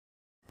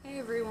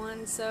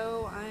everyone,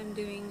 so I'm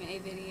doing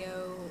a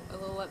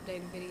little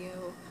updated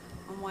video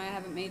on why I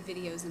haven't made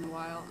videos in a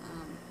while.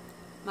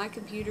 My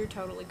computer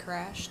totally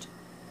crashed,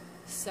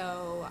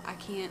 so I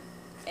can't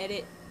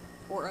edit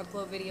or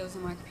upload videos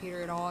on my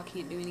computer at all. I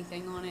can't do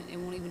anything on it. It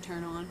won't even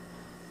turn on.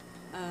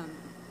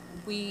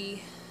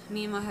 Me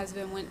and my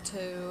husband went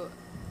to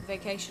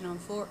vacation on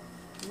Florida.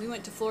 We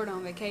went to Florida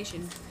on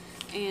vacation,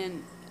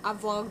 and I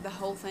vlogged the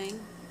whole thing.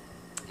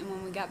 And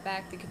when we got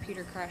back, the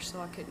computer crashed,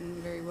 so I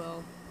couldn't very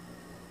well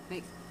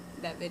make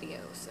that video.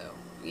 So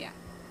yeah.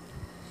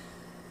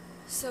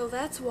 So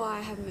that's why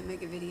I haven't been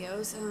making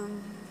videos.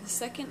 The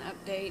second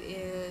update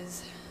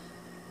is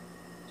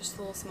just a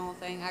little small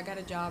thing. I got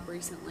a job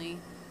recently,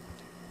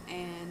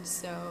 and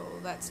so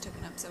that's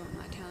taken up some of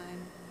my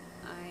time.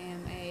 I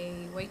am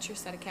a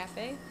waitress at a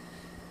cafe,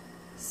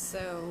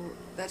 so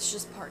that's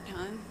just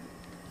part-time,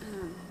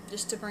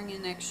 just to bring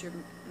in extra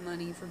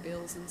money for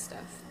bills and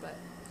stuff. But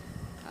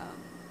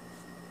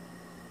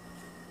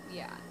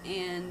yeah,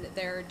 and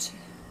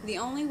the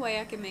only way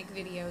I can make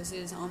videos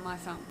is on my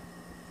phone.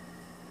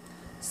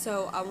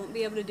 So I won't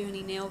be able to do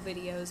any nail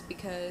videos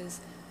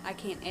because I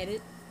can't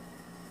edit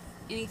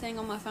anything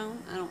on my phone.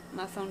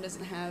 My phone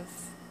doesn't have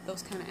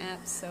those kind of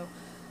apps, so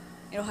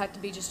it'll have to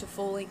be just a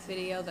full-length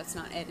video that's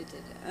not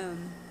edited.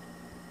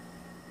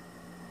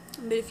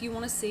 But if you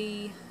want to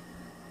see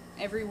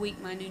every week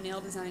my new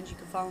nail designs, you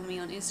can follow me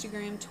on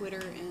Instagram,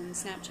 Twitter, and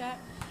Snapchat.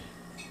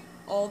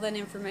 All that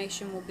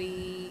information will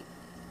be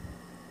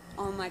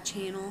on my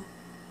channel,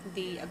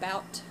 the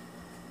About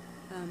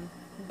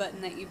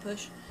button that you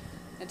push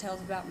that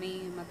tells about me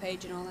and my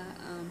page and all that.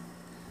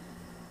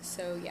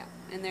 So yeah,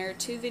 and there are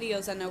 2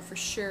 videos I know for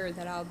sure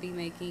that I'll be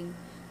making.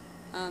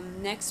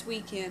 Next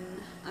weekend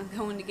I'm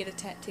going to get a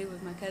tattoo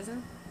with my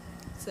cousin,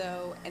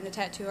 and the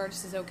tattoo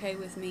artist is okay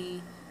with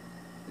me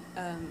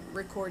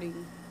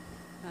recording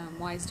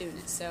while he's doing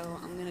it, so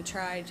I'm going to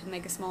try to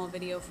make a small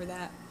video for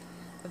that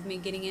of me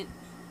getting it.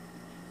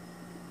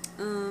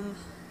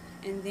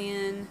 And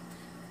then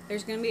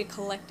there's going to be a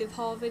collective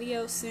haul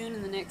video soon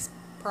in the next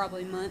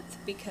probably month,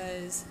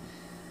 because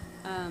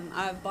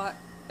I've bought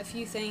a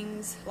few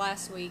things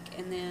last week,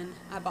 and then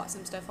I bought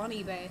some stuff on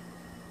eBay,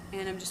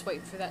 and I'm just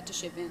waiting for that to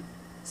ship in.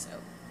 So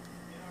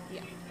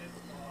yeah,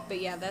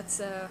 but yeah,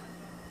 that's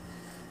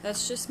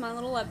just my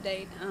little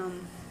update.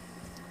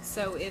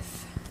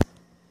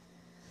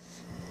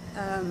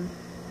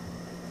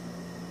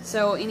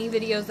 So any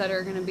videos that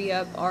are going to be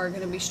up are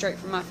going to be straight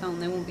from my phone.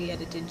 They won't be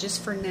edited,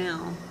 just for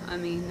now. I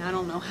mean, I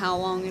don't know how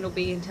long it'll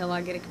be until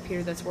I get a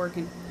computer that's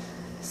working,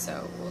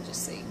 so we'll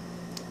just see.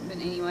 But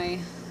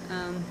anyway,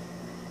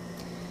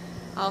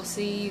 I'll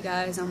see you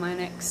guys on my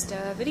next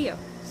video.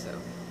 So